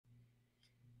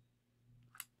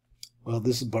Well,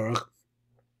 this is Baruch.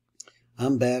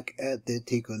 I'm back at the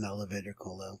Tikkun elevator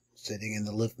kollel, sitting in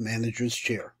the lift manager's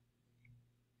chair.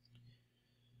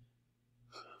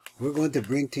 We're going to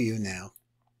bring to you now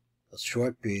a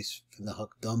short piece from the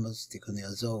Hakdamas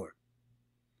TIKUNEI ZOHA.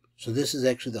 So this is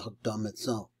actually the Hakdam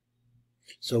itself.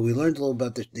 So we learned a little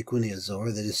about the TIKUNEI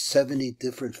ZOHA. There's 70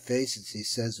 different faces, he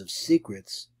says, of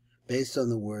secrets based on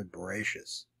the word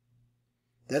Bereshis.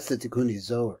 That's the TIKUNEI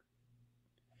ZOHA.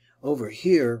 Over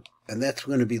here, and that's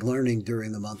going to be learning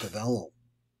during the month of Elul.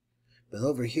 But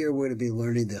over here, we're going to be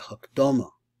learning the Hakdama.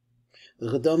 The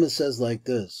Hakdama says like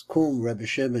this: Kum Rebbe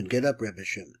Shimon, get up, Rebbe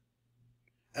Shimon.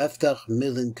 Aftach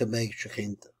milin kamei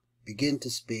shechinta. Begin to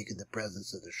speak in the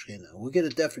presence of the Shekhinah. We'll get a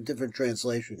different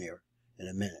translation here in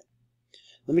a minute.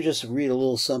 Let me just read a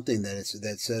little something that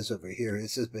says over here. It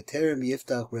says, B'terem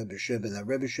yiftach Rebbe Shimon. Now,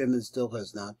 Rebbe Shimon still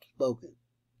has not spoken.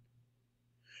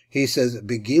 He says,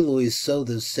 Begilu is so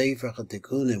the Sefer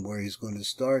HaTikunim, where he's going to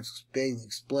start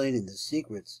explaining the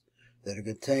secrets that are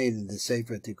contained in the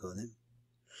Sefer HaTikunim.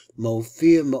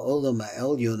 Mofir ma'olam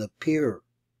ha'elyon, appear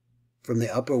from the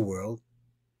upper world.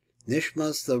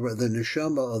 Nishmas, the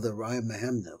neshama of the Raya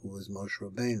Mehemna, who was Moshe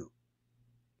Rabbeinu.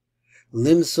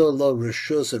 Limso lo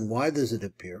reshus, and why does it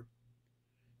appear?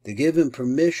 To give him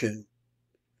permission,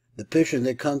 the permission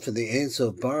that comes from the Ein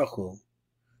Sof Baruch Hu,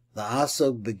 the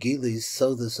Asok Begilis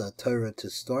Sodas HaTorah, to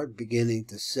start beginning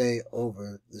to say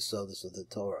over the Sodas of the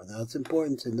Torah. Now it's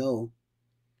important to know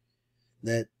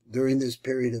that during this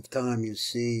period of time, you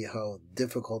see how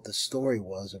difficult the story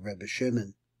was of Rebbe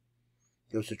Shimon.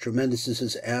 It was a tremendous, this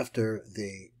is after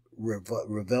the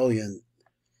rebellion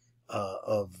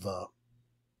of Bar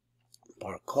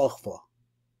Kokhba.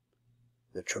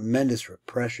 The tremendous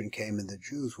repression came, and the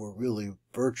Jews were really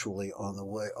virtually on the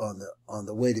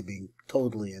way to being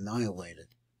totally annihilated.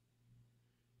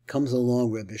 Comes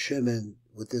along Rebbe Shimon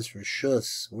with this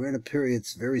Rishus. We're in a period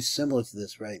very similar to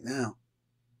this right now.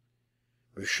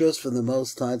 Rishus for the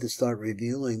Most High to start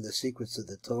revealing the secrets of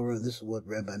the Torah. And this is what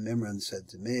Rabbi Mimran said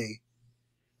to me,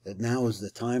 that now is the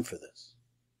time for this.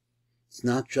 It's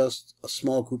not just a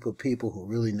small group of people who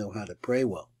really know how to pray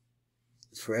well.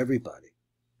 It's for everybody.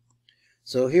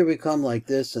 So here we come like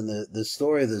this, and the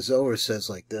story of the Zohar says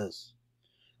like this: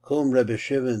 Kum Rebbe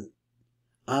Shimon,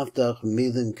 Aftach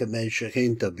milin kamei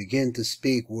shechinta, begin to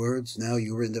speak words. Now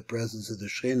you are in the presence of the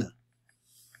Shekhinah.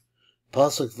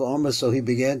 Pasuk v'omer, so he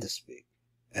began to speak,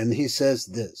 and he says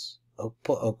this, a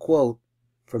quote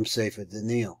from Sefer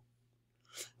Daniel: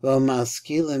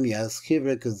 V'maskilim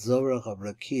yaskivre k'zorach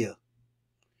harakia,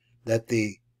 that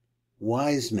the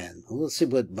wise men, let's see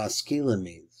what maskilim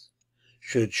means,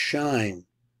 should shine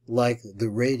like the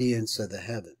radiance of the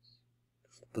heavens,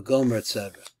 the Gomer,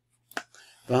 etc.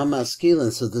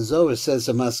 V'hamaskilin, so the Zohar says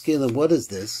to maskilin, what is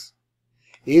this?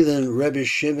 Elin Rebbe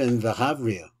Shimon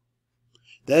v'havriya.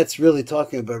 That's really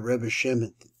talking about Rebbe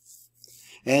Shimon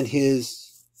and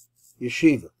his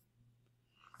yeshiva.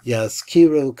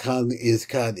 Yaskiru kan is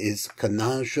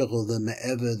kanan shechol the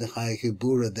me'ever the chai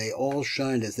chibura. They all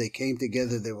shined as they came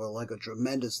together. They were like a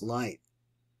tremendous light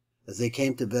as they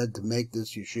came to bed to make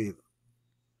this yeshiva.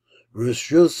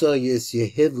 Rishusa yis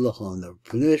yehiv lachon, the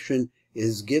permission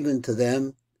is given to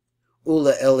them,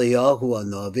 ula Eliyahu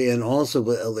anavi, and also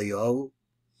with Eliyahu,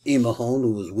 imahon,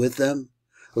 who was with them,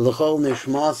 l'chol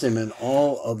nishmasim, and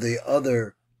all of the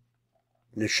other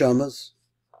neshamas,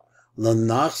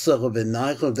 l'nachsach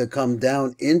v'naychov, to come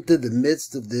down into the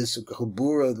midst of this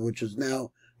chabura, which is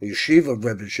now a yeshiva of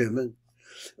Rebbe Shimon,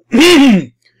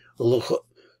 and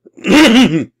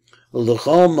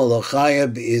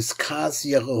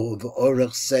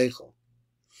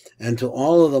to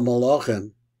all of the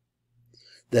malachim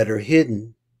that are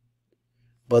hidden,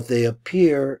 but they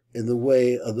appear in the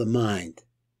way of the mind.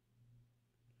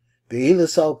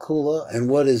 And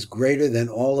what is greater than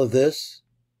all of this?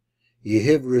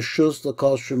 Yehiv reshus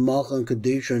l'kol shemach and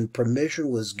kedusha, and permission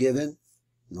was given.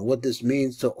 Now, what this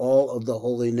means to all of the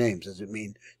holy names. Does it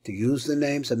mean to use the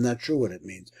names? I'm not sure what it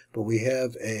means, but we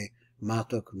have a we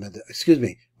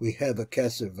have a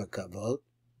Keser V'Kavod,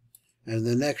 and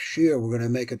the next year we're going to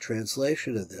make a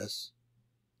translation of this,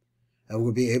 and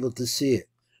we'll be able to see it.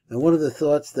 And one of the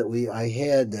thoughts that I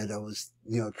had that I was,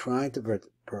 trying to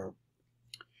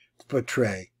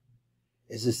portray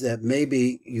is that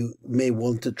maybe you may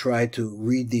want to try to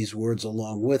read these words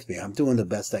along with me. I'm doing the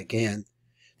best I can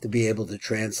to be able to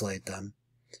translate them,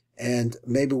 and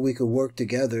maybe we could work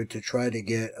together to try to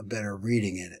get a better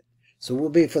reading in it. So we'll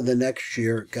be, for the next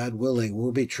year, God willing,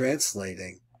 we'll be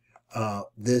translating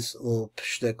this little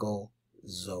pshtickle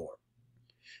Zohar.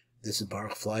 This is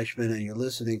Baruch Fleischman, and you're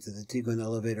listening to the Tikkun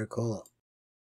Elevator Kollel.